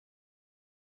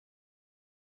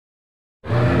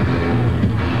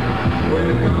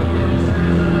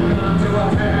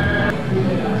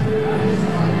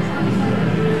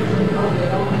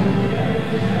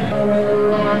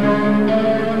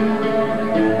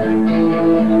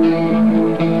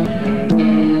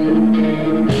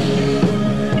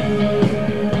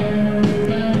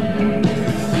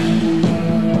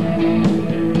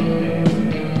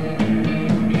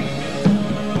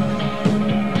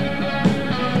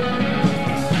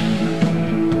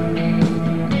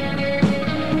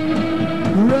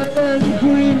Red and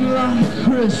green like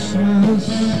Christmas.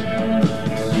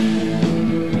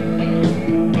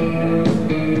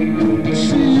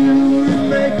 To you we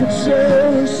make a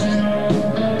toast.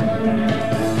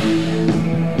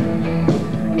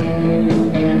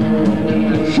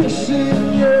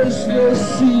 Kissing is the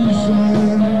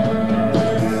season.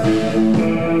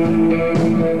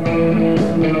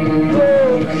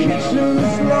 Oh,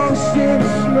 kitchen's lost in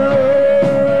snow.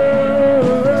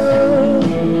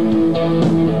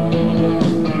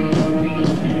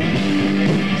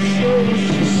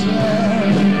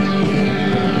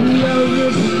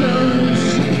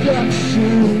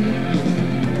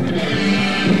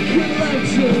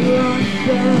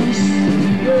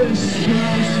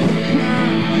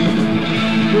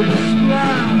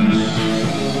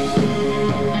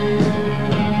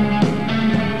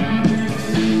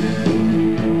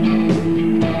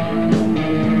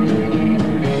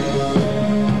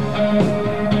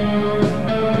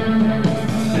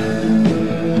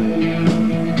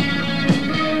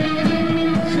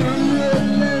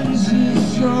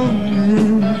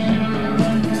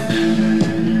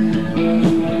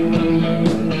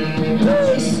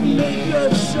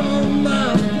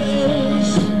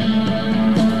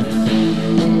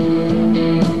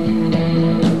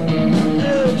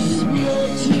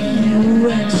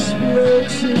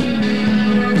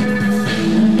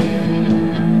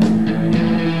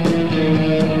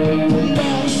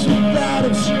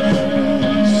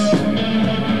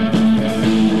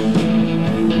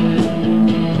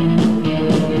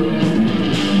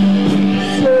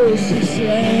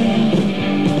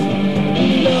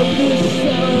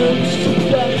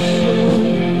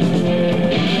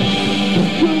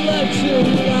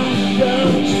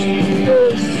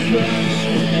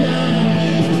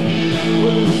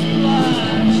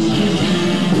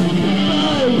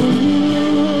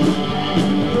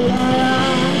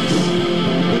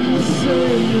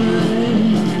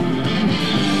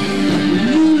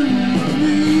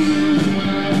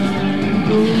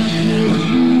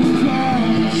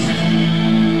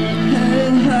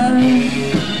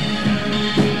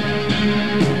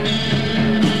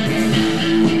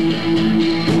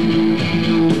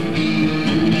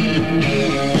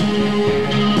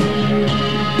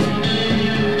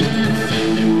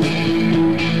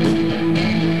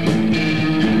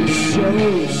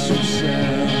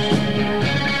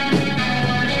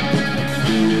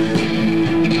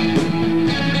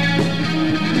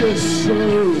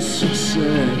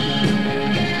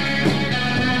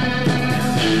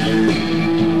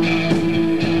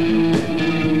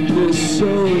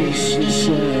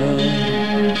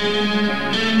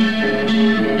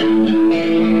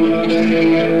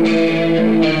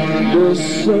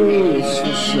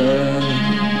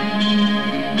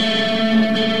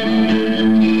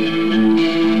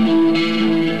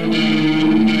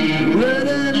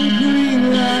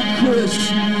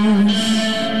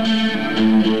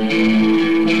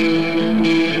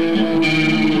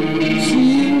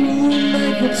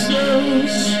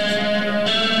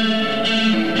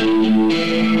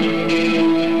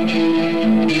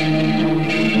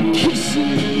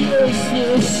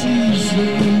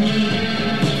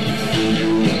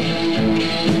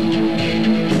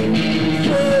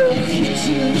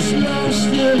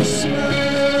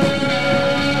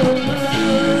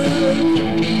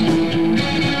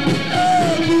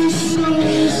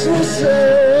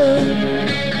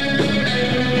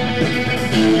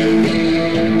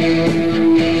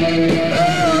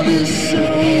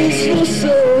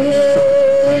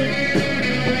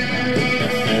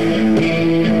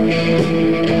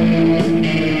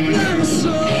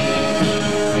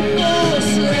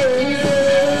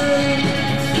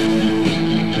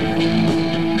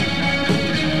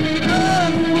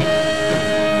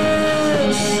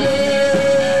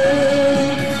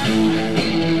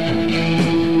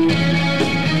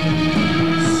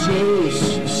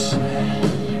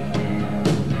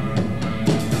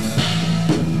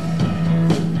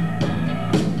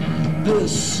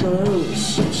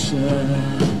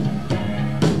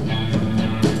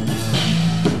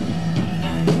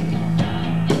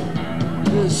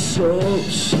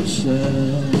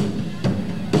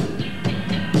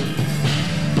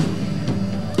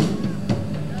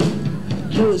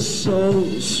 his soul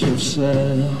so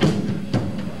sad.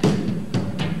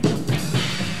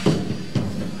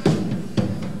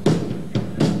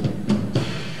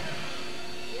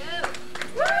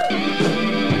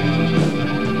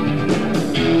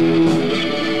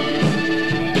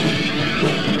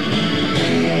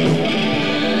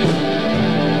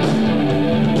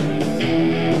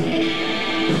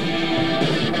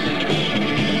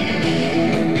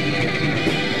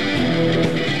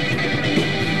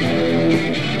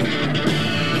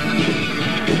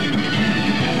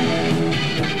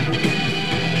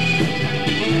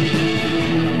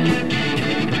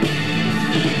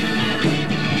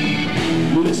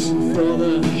 For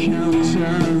the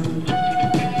countdown,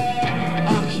 I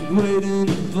keep waiting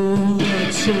for the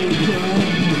takeoff.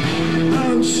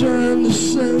 I'm trying to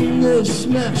send this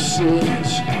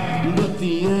message, but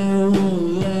the air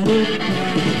won't let it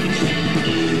pass.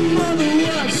 Mother,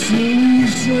 what's the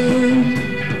reason?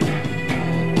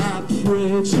 I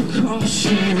pray to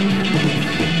caution.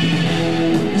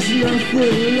 There's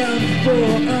nothing left for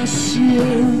us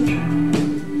here,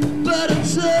 but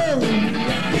until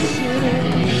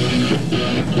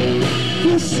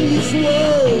push these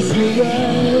walls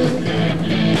away.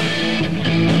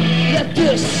 Let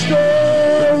this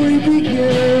story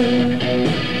begin.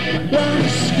 I'm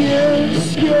scared,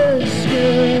 scared,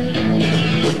 scared.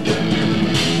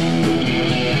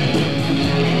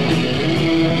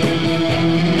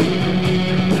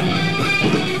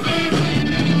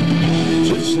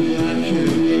 Just like an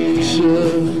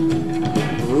angel,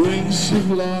 wings have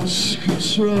lost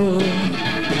control.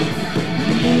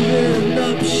 Moving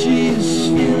up, she's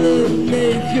feeling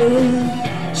naked,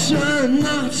 trying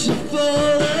not to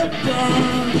fall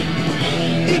apart.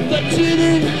 If I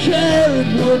didn't care, it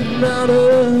wouldn't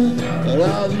matter, but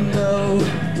I've no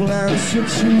plans for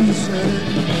treason.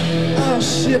 Our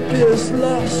ship is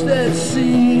lost at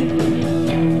sea,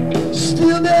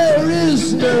 still there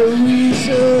is no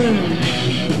reason.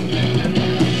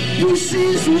 Push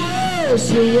these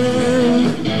walls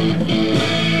around.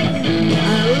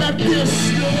 Let this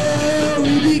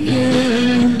story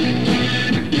begin.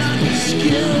 Like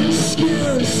skin,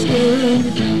 skin, skin.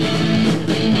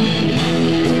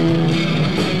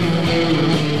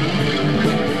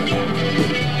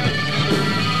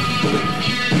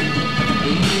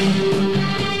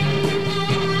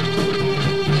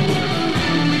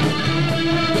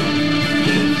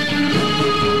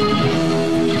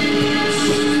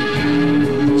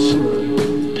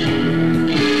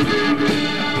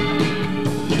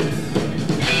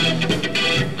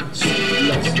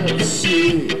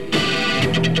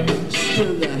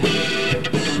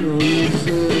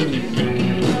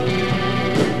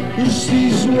 Push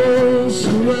these walls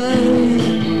away.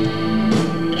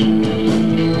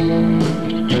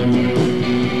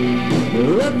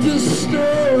 Let the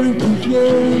story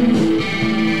begin.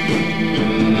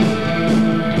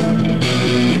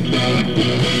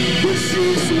 Push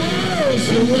these walls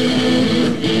away.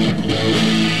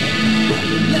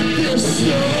 Let the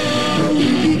story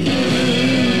begin.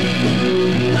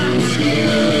 I'm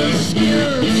scared,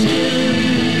 scared, scared.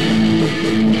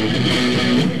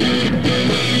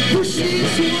 Push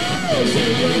these walls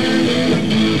away.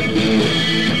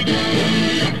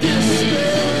 Let this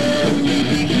story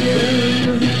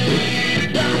begin.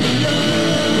 Love,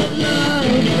 love,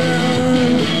 love, love.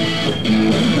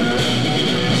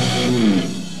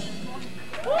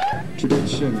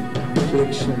 Tradition,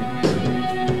 tradition.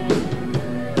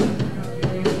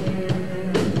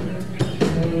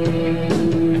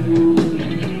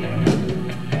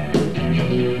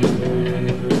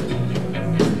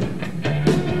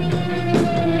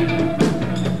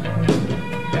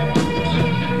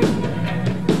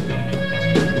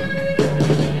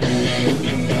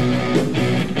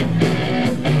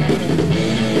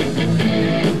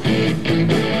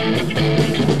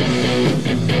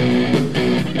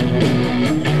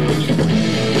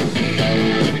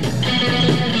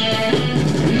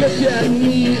 Look at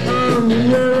me, I'm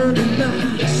wearing a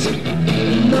mask.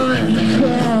 9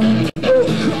 o'clock, oh,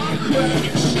 car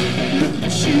crash. Look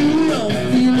at you, I'm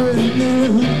feeling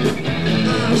new.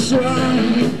 Eyes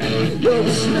wide, though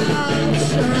it's not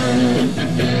time.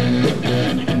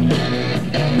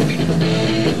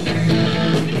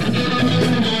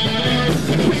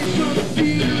 With my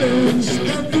feelings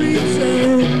every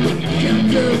day. Can't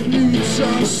get me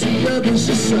tossed the rebels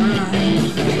aside.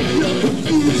 Your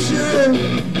confusion,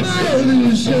 my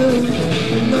illusion,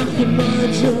 nothing my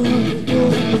joy,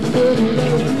 you're the middle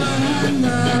of my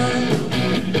night.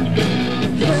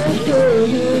 Hey, hey,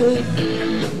 hey.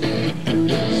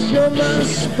 You're my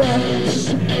spice,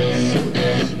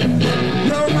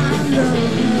 you're my love.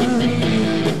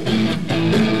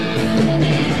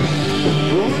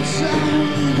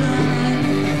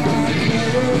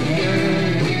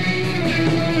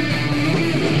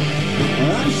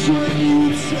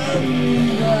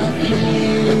 like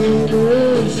it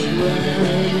is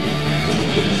red.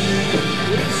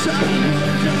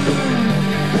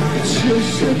 It's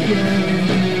just again.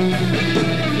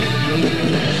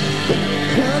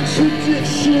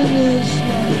 Contradiction is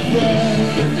my friend.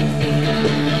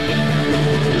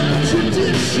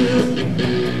 Contradiction.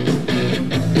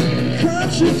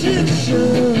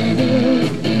 Contradiction.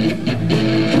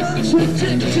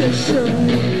 Contradiction.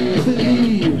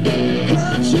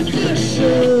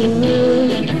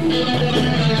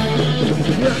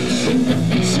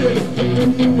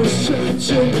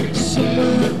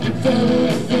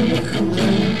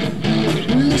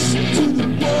 Listen to the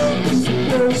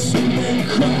words and they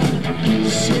cry. The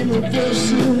same old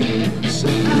person. So I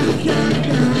got.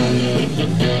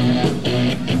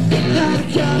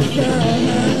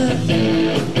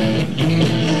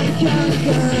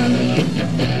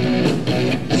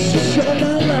 So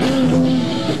my love.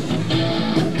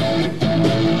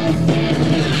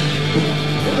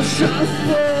 Once I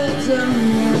fall down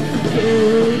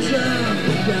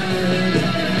again,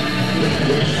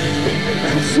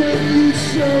 that's when you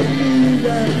showed me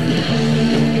that he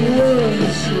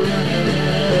was right.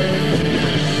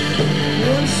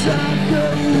 Once I go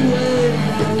away,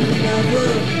 I'll never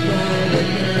fall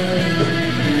again.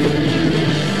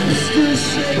 It's the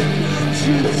same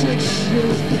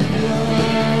contradiction, my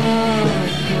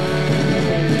friend.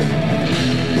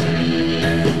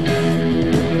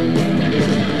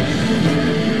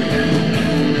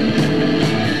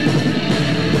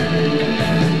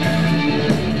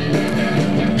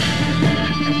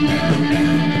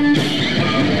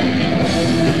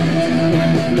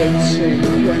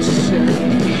 Conflicting questions,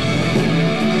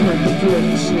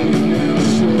 conflicting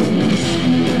answers.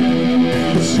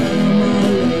 Tell my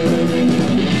love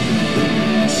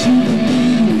to me.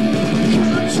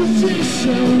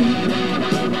 Contradiction,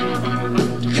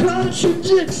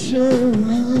 contradiction,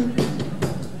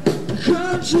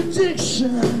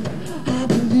 contradiction. I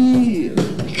believe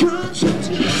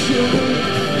contradiction.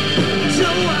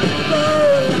 Don't want to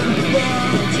fall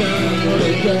down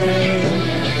again.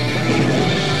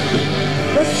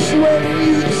 That's when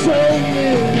you told me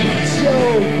that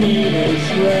your green is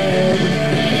red.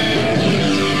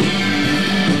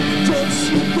 Don't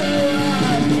you go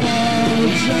out all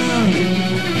down,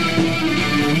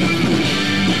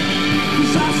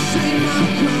 'cause I say my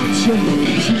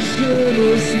conscience is good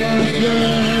as my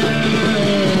friend.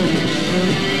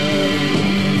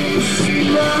 It's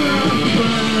my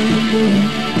friend.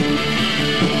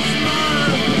 It's my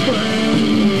friend.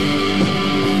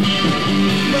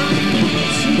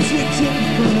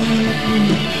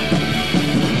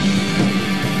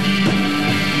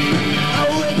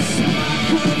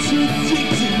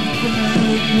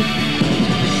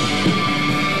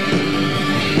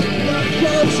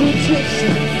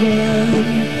 Contradiction, friend.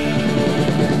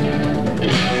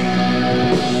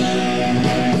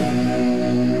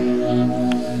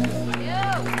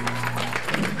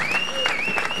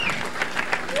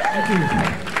 Thank you.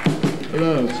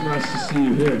 Hello, it's nice to see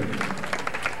you here.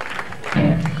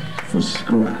 For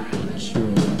scratch.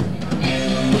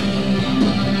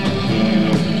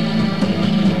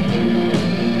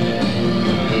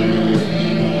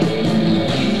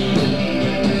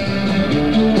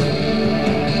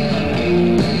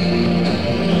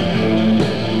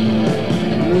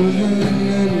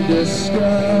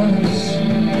 Disguise,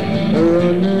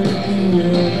 running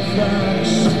even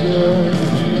faster.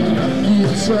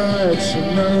 You're tired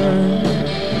tonight,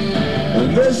 and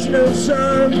there's no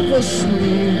time for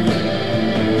sleep.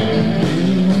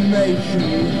 You make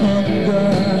me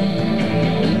hunger,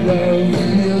 love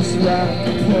feels like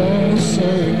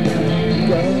poison.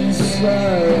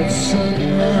 Gunfire at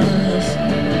sunrise,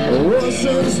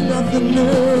 there's nothing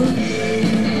new.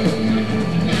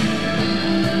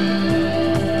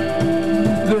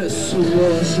 This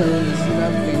war zone is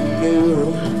nothing new.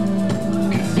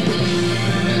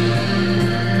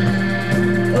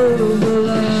 Over the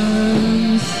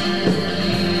lines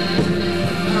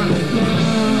I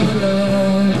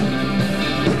follow,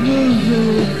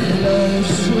 moving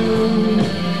closer,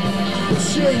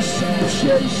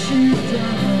 chase you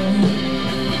down.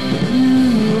 You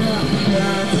are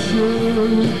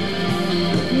captured,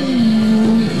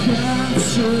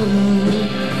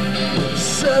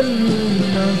 suddenly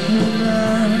nothing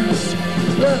else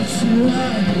but to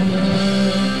hide.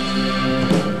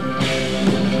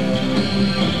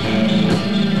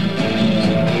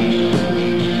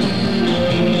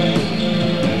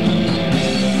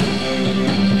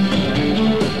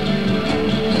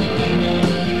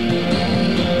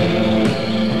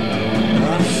 I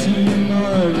see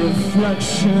my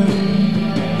reflection,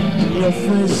 your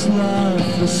face like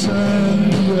the sun.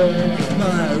 take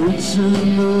my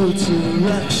original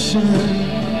direction.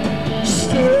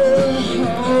 Still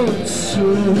hold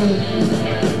true,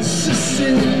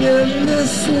 sitting in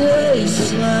this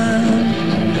wasteland.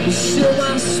 Still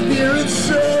my spirit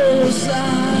soars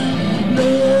out. No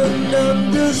one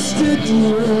understood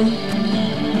you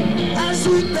as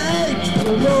we begged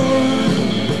for more.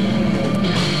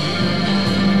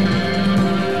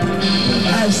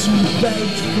 As we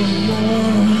begged for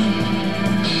more.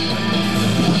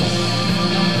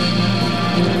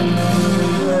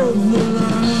 Over the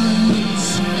lines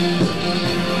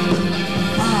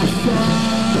I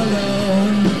follow,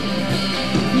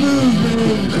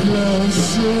 moving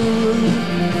closer.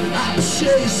 I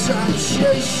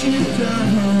chase you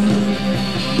down.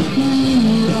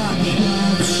 I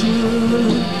capture,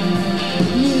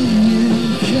 you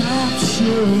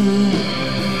capture.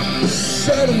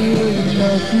 Suddenly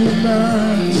nothing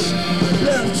much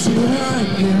left to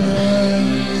hide behind.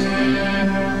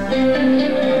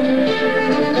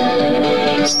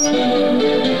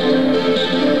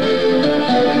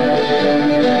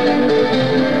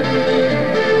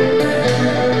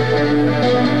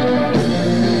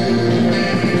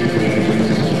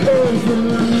 Over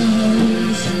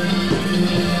lines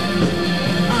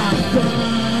I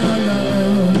follow,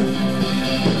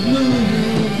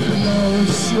 moving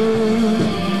closer.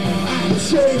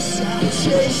 I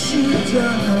chase you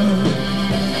down.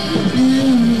 You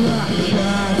are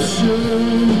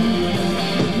captured,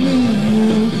 you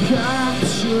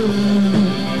capture.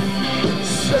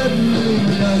 Suddenly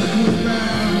nothing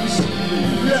else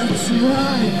left to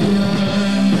hide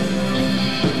behind.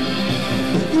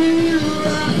 You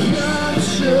are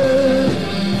captured,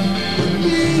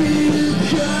 you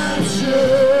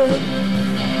capture.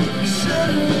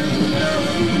 Suddenly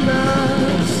nothing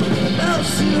else left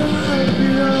to hide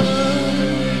behind.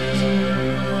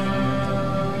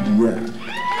 Yeah.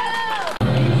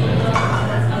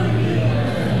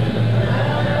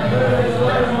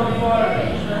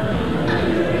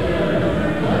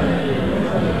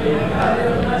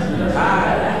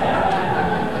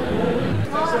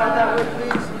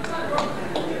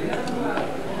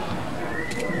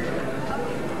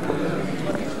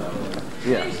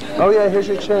 Yeah. Oh yeah, here's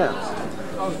your chance.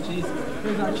 Oh jeez,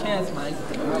 here's our chance, Mike.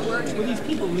 Will these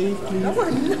people leave, please?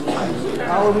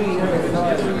 Halloween.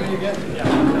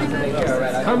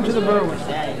 Come to the Berwin.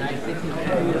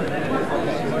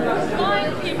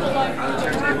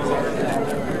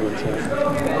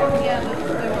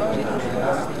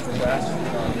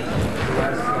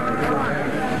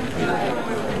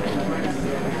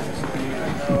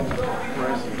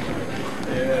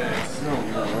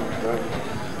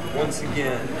 Once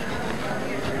again.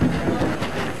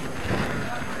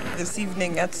 This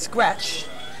evening at Scratch,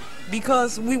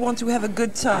 because we want to have a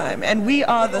good time, and we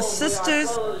are the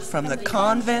sisters from the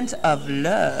Convent of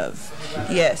Love.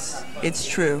 Yes, it's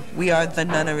true. We are the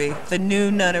nunnery, the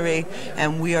new nunnery,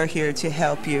 and we are here to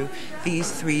help you.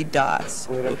 These 3 dots.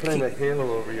 Wait, I'm putting a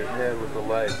halo over your head with the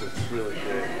lights. It's really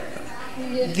great.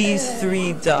 These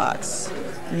 3 dots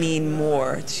mean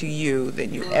more to you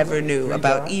than you ever knew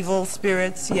about evil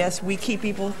spirits. Yes, we keep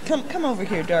people. Come over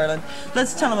here, darling.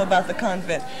 Let's tell them about the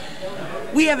convent.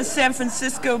 We have a San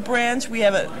Francisco branch. We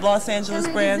have a Los Angeles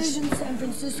branch. San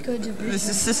Francisco division. This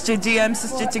is Sister D. I'm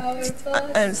Sister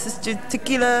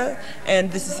Tequila, and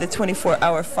this is the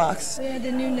 24-hour Fox. We are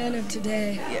the new nun of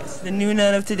today. Yes, the new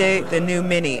nun of today, the new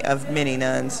Minnie of many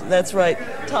nuns. That's right.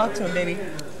 Talk to him, baby.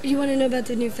 You want to know about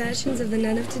the new fashions of the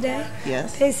nun of today?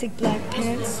 Yes. Basic black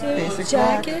pantsuit, Basic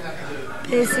jacket.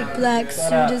 Basic black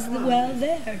suit as well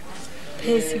there.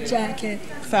 Basic jacket.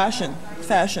 Fashion,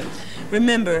 fashion.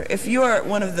 Remember, if you're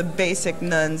one of the basic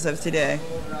nuns of today,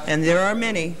 and there are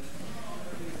many,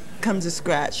 come to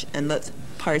Scratch and let's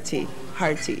party,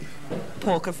 hearty.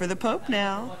 Polka for the Pope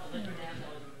now.